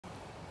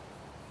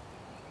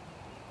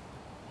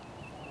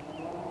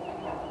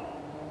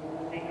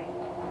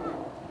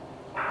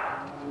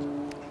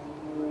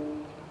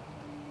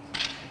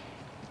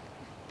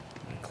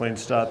clean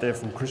start there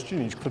from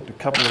Christian. He's clipped a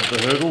couple of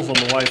the hurdles on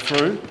the way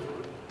through.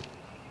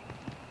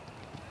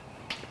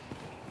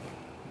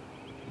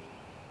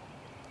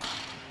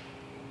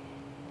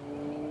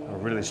 A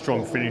really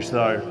strong finish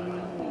though,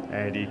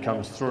 and he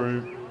comes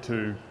through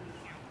to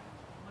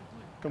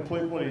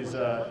complete what is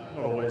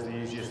not always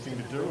the easiest thing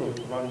to do, or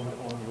run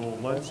on your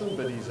lonesome,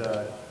 but he's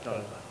done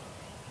it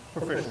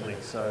professionally.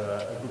 So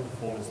a good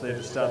performance there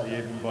to start the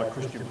evening by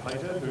Christian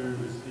Painter,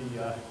 who is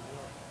the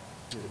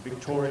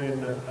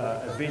Victorian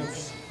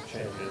events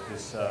champion at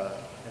this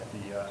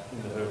in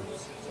the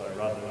hurdles. So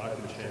rather than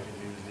open champion,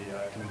 he was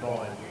the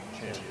combined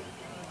champion.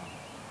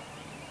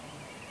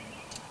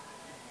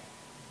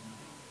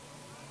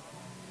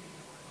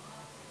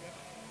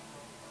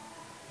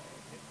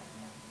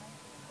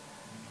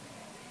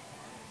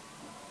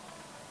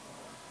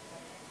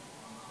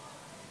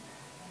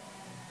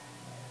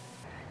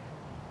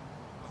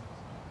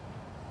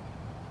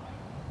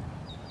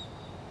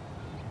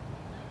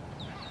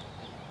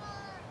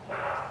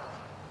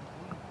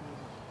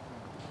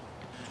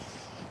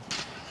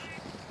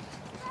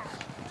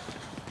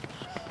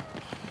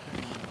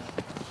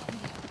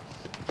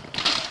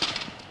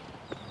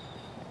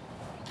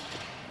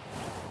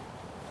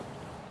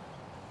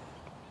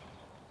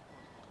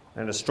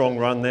 And a strong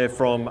run there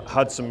from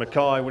Hudson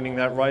Mackay, winning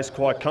that race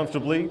quite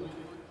comfortably,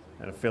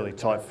 and a fairly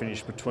tight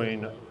finish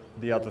between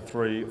the other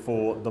three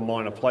for the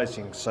minor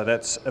placings. So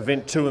that's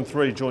event 2 and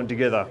 3 joined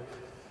together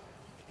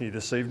here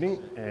this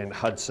evening, and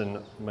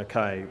Hudson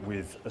Mackay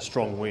with a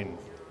strong win.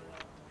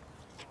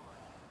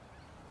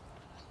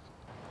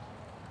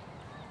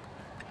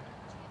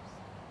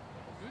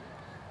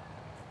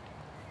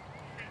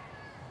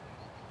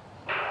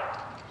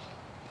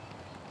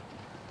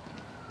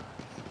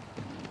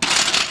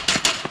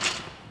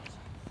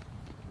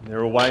 They're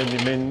away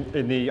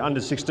in the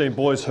under-16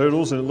 boys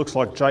hurdles, and it looks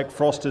like Jake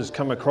Frost has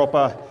come a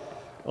cropper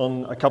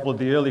on a couple of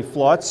the early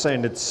flights,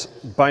 and it's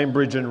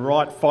Bainbridge and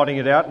Wright fighting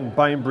it out, and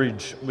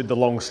Bainbridge with the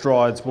long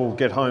strides will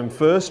get home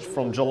first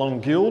from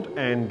Geelong Guild,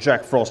 and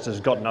Jack Frost has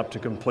gotten up to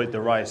complete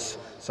the race,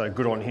 so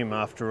good on him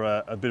after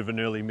a bit of an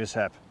early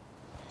mishap.